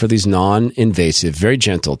go in for these non-invasive, very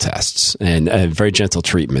gentle tests and very gentle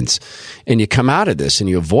treatments. And you come out of this and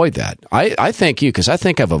you avoid that. I thank you because I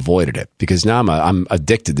think I've avoided it because now I'm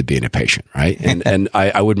addicted to being a patient, right? And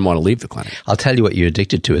I wouldn't want to leave the clinic. I'll tell you what you're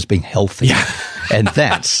addicted to is being healthy. And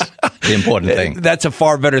that's the important thing. That's a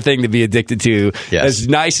far better thing to be addicted to. Yes. As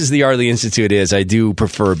nice as the Yardley Institute is, I do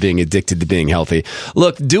prefer being addicted to being healthy.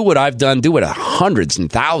 Look, do what I've done. Do what hundreds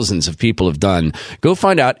and thousands of people have done. Go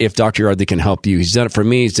find out if Dr. Yardley can help you. He's done it for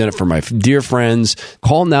me. He's done it for my dear friends.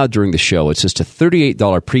 Call now during the show. It's just a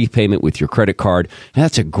 $38 prepayment with your credit card. And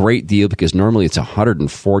that's a great deal because normally it's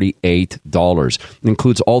 $148. It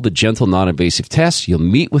includes all the gentle, non-invasive tests. You'll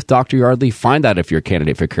meet with Dr. Yardley. Find out if you're a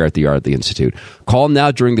candidate for care at the Yardley Institute. Call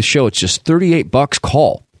now during the show. It's just $38.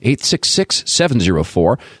 Call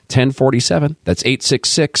 866-704-1047. That's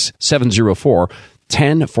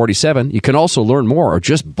 866-704-1047. You can also learn more or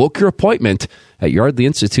just book your appointment at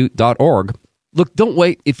yardleyinstitute.org. Look, don't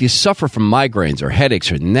wait. If you suffer from migraines or headaches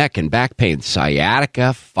or neck and back pain,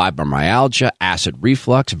 sciatica, fibromyalgia, acid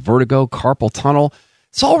reflux, vertigo, carpal tunnel,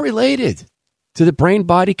 it's all related to the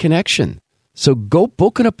brain-body connection. So go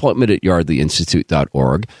book an appointment at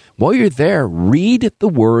yardleyinstitute.org. While you're there, read the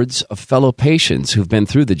words of fellow patients who've been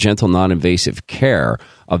through the gentle, non-invasive care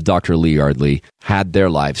of Dr. Lee Yardley, had their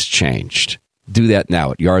lives changed. Do that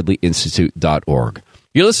now at yardleyinstitute.org.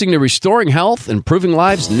 You're listening to Restoring Health, Improving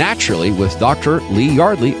Lives Naturally with Dr. Lee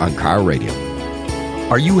Yardley on KIRO Radio.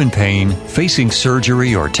 Are you in pain, facing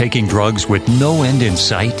surgery, or taking drugs with no end in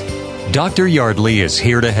sight? Dr. Yardley is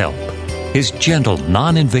here to help. His gentle,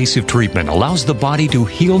 non-invasive treatment allows the body to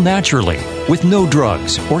heal naturally with no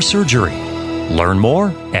drugs or surgery. Learn more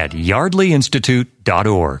at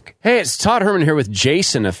yardleyinstitute.org. Hey, it's Todd Herman here with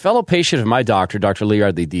Jason, a fellow patient of my doctor, Dr. Lee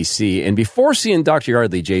Yardley, D.C. And before seeing Dr.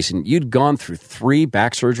 Yardley, Jason, you'd gone through 3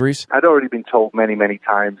 back surgeries? I'd already been told many, many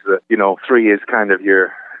times that, 3 is kind of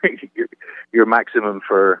your your maximum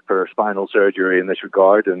for spinal surgery in this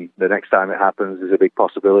regard, and the next time it happens is a big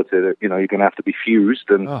possibility that, you're going to have to be fused,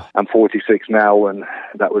 and I'm 46 now, and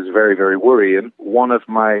that was very, very worrying. One of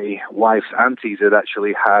my wife's aunties had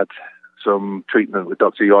actually had some treatment with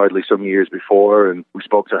Dr. Yardley some years before, and we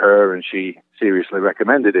spoke to her, and she seriously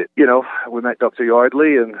recommended it. We met Dr.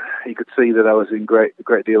 Yardley, and he could see that I was in a great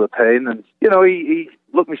deal of pain, and, he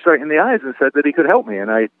looked me straight in the eyes and said that he could help me,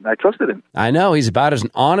 and I trusted him. I know. He's about as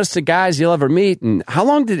honest a guy as you'll ever meet. And how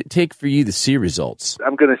long did it take for you to see results?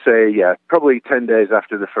 I'm going to say, probably 10 days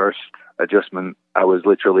after the first adjustment, I was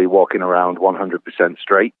literally walking around 100%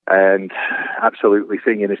 straight and absolutely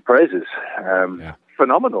singing his praises.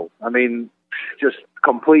 Phenomenal. I mean, just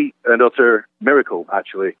complete and utter miracle,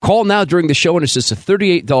 actually. Call now during the show, and it's just a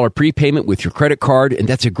 $38 prepayment with your credit card, and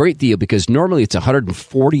that's a great deal because normally it's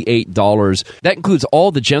 $148. That includes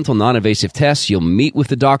all the gentle, non-invasive tests. You'll meet with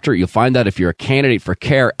the doctor. You'll find out if you're a candidate for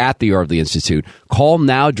care at the Yardley Institute. Call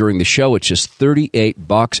now during the show. It's just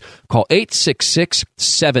 $38. Call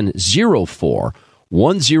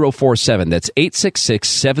 866-704-1047. That's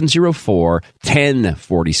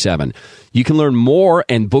 866-704-1047. You can learn more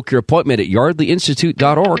and book your appointment at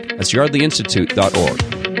yardleyinstitute.org. That's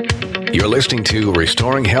yardleyinstitute.org. You're listening to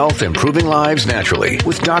Restoring Health, Improving Lives Naturally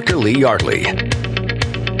with Dr. Lee Yardley.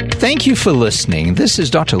 Thank you for listening. This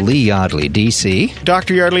is Dr. Lee Yardley, D.C.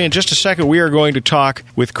 Dr. Yardley, in just a second, we are going to talk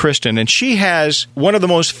with Kristen, and she has one of the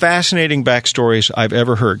most fascinating backstories I've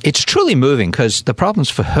ever heard. It's truly moving because the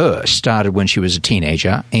problems for her started when she was a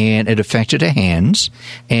teenager, and it affected her hands,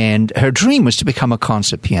 and her dream was to become a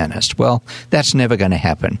concert pianist. Well, that's never going to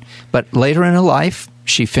happen. But later in her life,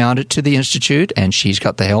 she found it to the Institute, and she's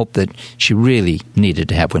got the help that she really needed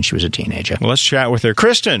to have when she was a teenager. Well, let's chat with her.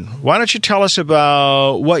 Kristen, why don't you tell us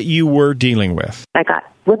about what you were dealing with? I got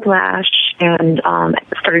whiplash and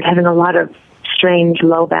started having a lot of strange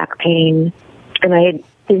low back pain, and I had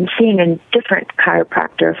been seeing a different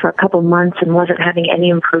chiropractor for a couple months and wasn't having any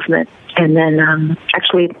improvement. And then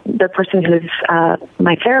actually the person who's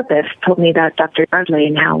my therapist told me about Dr. Yardley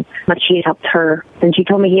and how much he had helped her. And she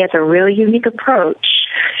told me he has a really unique approach,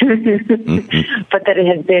 but that it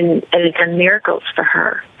had done miracles for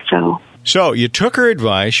her. So you took her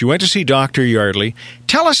advice. You went to see Dr. Yardley.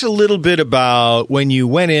 Tell us a little bit about when you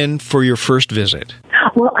went in for your first visit.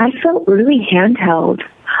 Well, I felt really handheld.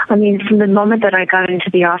 I mean, from the moment that I got into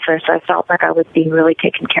the office, I felt like I was being really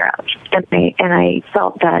taken care of. And I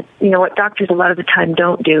felt that, what doctors a lot of the time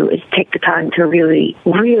don't do is take the time to really,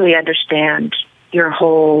 really understand your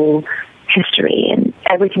whole history and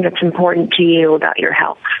everything that's important to you about your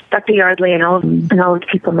health. Dr. Yardley and all of the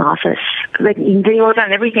people in the office, they wrote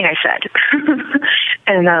down everything I said.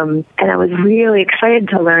 and I was really excited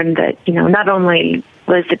to learn that, not only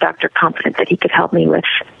was the doctor confident that he could help me with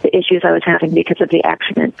the issues I was having because of the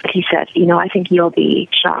accident, but he said, I think you'll be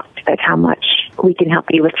shocked at how much we can help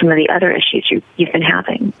you with some of the other issues you've been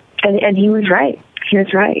having. And he was right.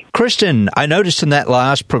 appears right. Kristen, I noticed in that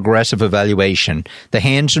last progressive evaluation, the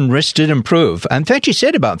hands and wrists did improve. In fact, you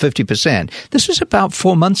said about 50%. This was about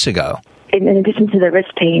 4 months ago. In addition to the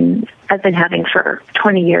wrist pain I've been having for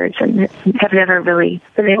 20 years and have never really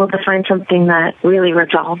been able to find something that really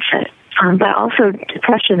resolves it. But also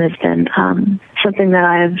depression has been something that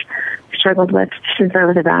I've struggled with since I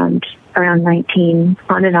was around 19,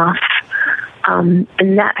 on and off. And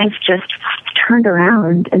that has just turned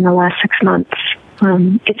around in the last 6 months.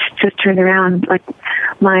 It's just turned around. Like,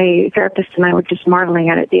 my therapist and I were just marveling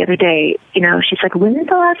at it the other day. You know, she's like, when is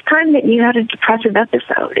the last time that you had a depressive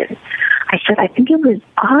episode? And I said, I think it was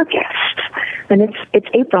August. And it's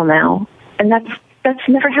April now. And that's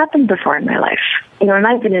never happened before in my life. You know, and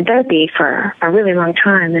I've been in therapy for a really long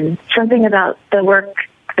time. And something about the work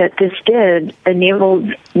that this did enabled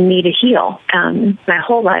me to heal. My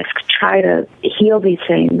whole life to try to heal these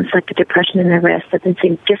things, like the depression in the wrist. I've been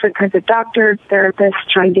seeing different kinds of doctors, therapists,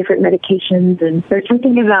 trying different medications. And there's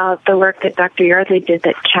something about the work that Dr. Yardley did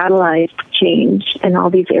that catalyzed change in all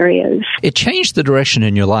these areas. It changed the direction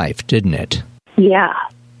in your life, didn't it? Yeah.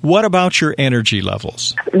 What about your energy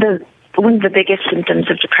levels? One of the biggest symptoms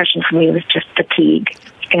of depression for me was just fatigue.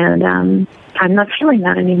 And I'm not feeling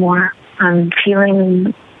that anymore. I'm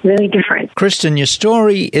feeling really different. Kristen, your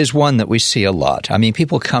story is one that we see a lot. I mean,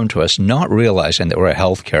 people come to us not realizing that we're a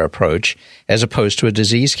healthcare approach as opposed to a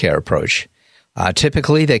disease care approach.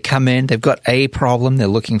 Typically, they come in, they've got a problem they're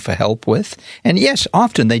looking for help with. And yes,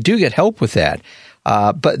 often they do get help with that.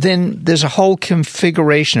 But then there's a whole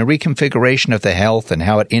reconfiguration of the health and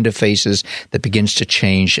how it interfaces that begins to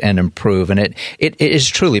change and improve. And it is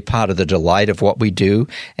truly part of the delight of what we do,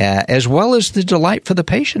 as well as the delight for the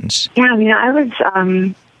patients. Yeah, I mean,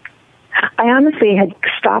 I honestly had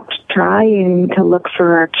stopped trying to look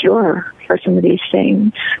for a cure for some of these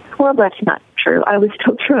things. Well, that's not true. I was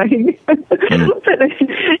still trying. But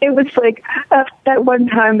it was like that one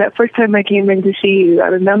time, that first time I came in to see you, I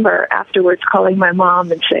remember afterwards calling my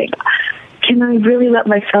mom and saying, can I really let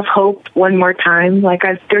myself hope one more time? Like,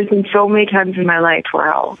 there's been so many times in my life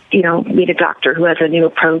where I'll, meet a doctor who has a new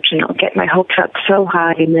approach and I'll get my hopes up so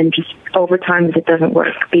high and then just over time, if it doesn't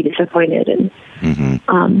work, be disappointed.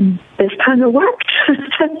 And this time it worked.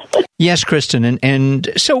 Yes, Kristen. And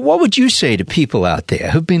so what would you say to people out there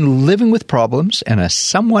who've been living with problems and are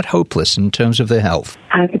somewhat hopeless in terms of their health?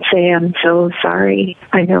 I would say I'm so sorry.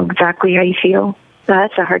 I know exactly how you feel.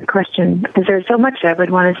 That's a hard question because there's so much I would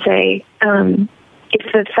want to say.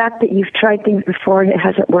 If the fact that you've tried things before and it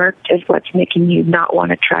hasn't worked is what's making you not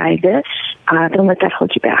want to try this, don't let that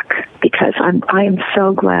hold you back, because I am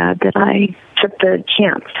so glad that I took the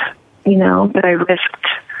chance, that I risked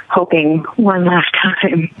hoping one last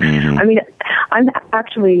time. Mm-hmm. I mean,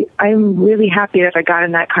 I'm really happy that I got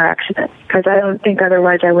in that car accident, because I don't think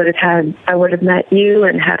otherwise I would have met you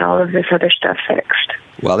and had all of this other stuff fixed.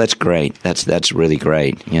 Well, that's great. That's really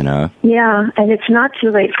great, Yeah, and it's not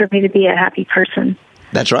too late for me to be a happy person.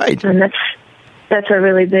 That's right. And that's a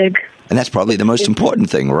really big... And that's probably the most important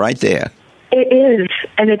thing right there. It is,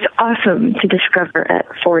 and it's awesome to discover at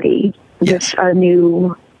 40 yes.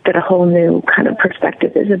 that a whole new kind of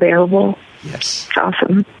perspective is available. Yes. It's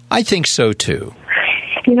awesome. I think so, too.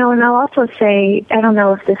 And I'll also say, I don't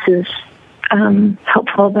know if this is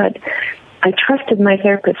helpful, but I trusted my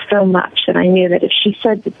therapist so much, and I knew that if she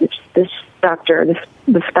said that this doctor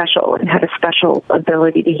was special and had a special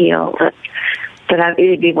ability to heal, that it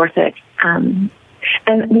would be worth it. And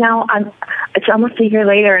now it's almost a year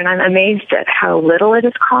later, and I'm amazed at how little it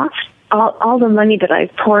has cost. All the money that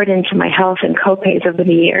I've poured into my health and copays over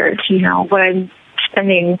the years, what I'm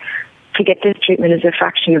spending to get this treatment is a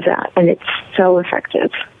fraction of that, and it's so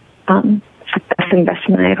effective. It's the best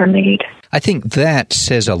investment I ever made. I think that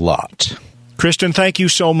says a lot. Kristen, thank you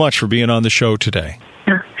so much for being on the show today.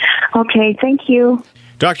 Okay, thank you.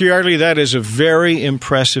 Dr. Yardley, that is a very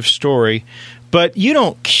impressive story. But you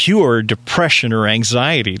don't cure depression or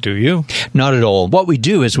anxiety, do you? Not at all. What we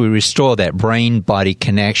do is we restore that brain-body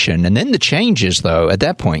connection. And then the changes, though, at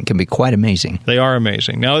that point can be quite amazing. They are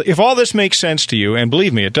amazing. Now, if all this makes sense to you, and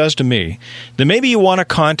believe me, it does to me, then maybe you want to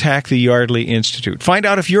contact the Yardley Institute. Find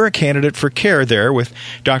out if you're a candidate for care there with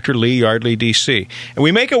Dr. Lee Yardley, D.C. And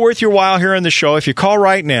we make it worth your while here on the show. If you call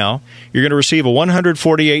right now, you're going to receive a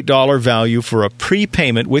 $148 value for a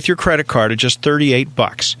prepayment with your credit card of just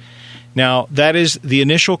 $38. Now, that is the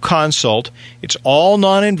initial consult. It's all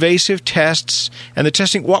non-invasive tests. And the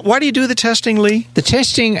testing, why do you do the testing, Lee? The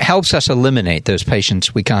testing helps us eliminate those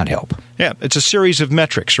patients we can't help. Yeah, it's a series of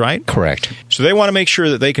metrics, right? Correct. So they want to make sure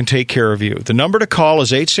that they can take care of you. The number to call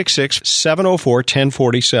is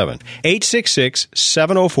 866-704-1047.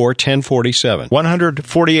 866-704-1047.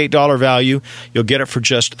 $148 value. You'll get it for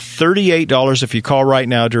just $38 if you call right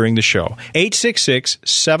now during the show.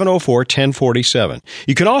 866-704-1047.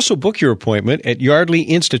 You can also book your appointment at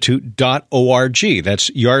yardleyinstitute.org. That's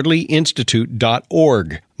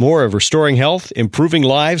yardleyinstitute.org. More of Restoring Health, Improving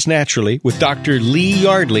Lives Naturally with Dr. Lee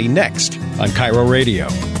Yardley next on Cairo Radio.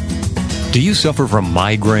 Do you suffer from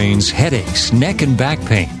migraines, headaches, neck and back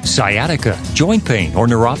pain, sciatica, joint pain, or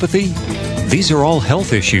neuropathy? These are all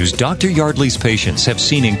health issues Dr. Yardley's patients have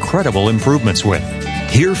seen incredible improvements with.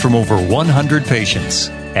 Hear from over 100 patients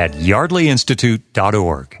at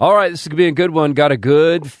yardleyinstitute.org. All right, this is going to be a good one. Got a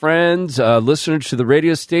good friend, listener to the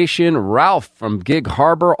radio station, Ralph from Gig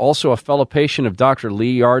Harbor, also a fellow patient of Dr.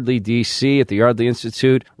 Lee Yardley, D.C. at the Yardley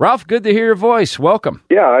Institute. Ralph, good to hear your voice. Welcome.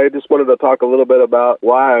 Yeah, I just wanted to talk a little bit about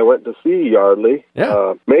why I went to see Yardley.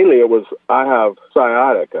 Yeah. Mainly it was I have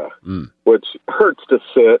sciatica, which hurts to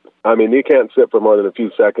sit. I mean, you can't sit for more than a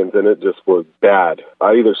few seconds, and it just was bad.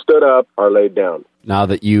 I either stood up or laid down. Now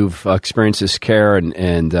that you've experienced this care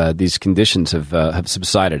and these conditions have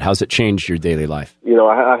subsided, how's it changed your daily life? You know,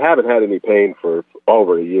 I haven't had any pain for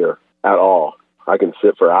over a year at all. I can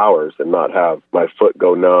sit for hours and not have my foot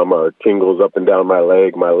go numb or tingles up and down my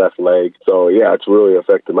leg, my left leg. So, yeah, it's really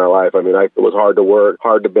affected my life. I mean, it was hard to work,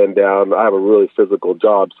 hard to bend down. I have a really physical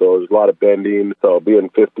job, so there's a lot of bending. So being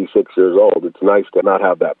 56 years old, it's nice to not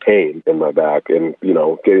have that pain in my back and, you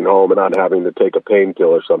know, getting home and not having to take a pain pill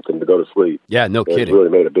or something to go to sleep. Yeah, no kidding. It's really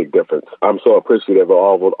made a big difference. I'm so appreciative of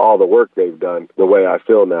all the work they've done. The way I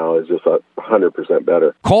feel now is just 100%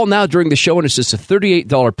 better. Call now during the show, and it's just a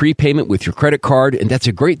 $38 prepayment with your credit card, and that's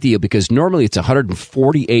a great deal because normally it's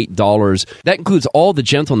 $148. That includes all the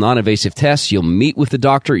gentle, non-invasive tests. You'll meet with the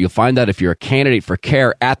doctor. You'll find out if you're a candidate for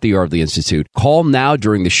care at the Yardley Institute. Call now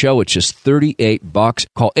during the show. It's just $38.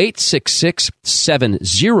 Call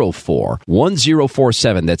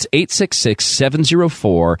 866-704-1047. That's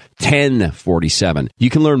 866-704-1047. You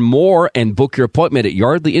can learn more and book your appointment at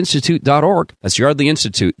yardleyinstitute.org. That's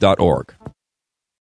yardleyinstitute.org.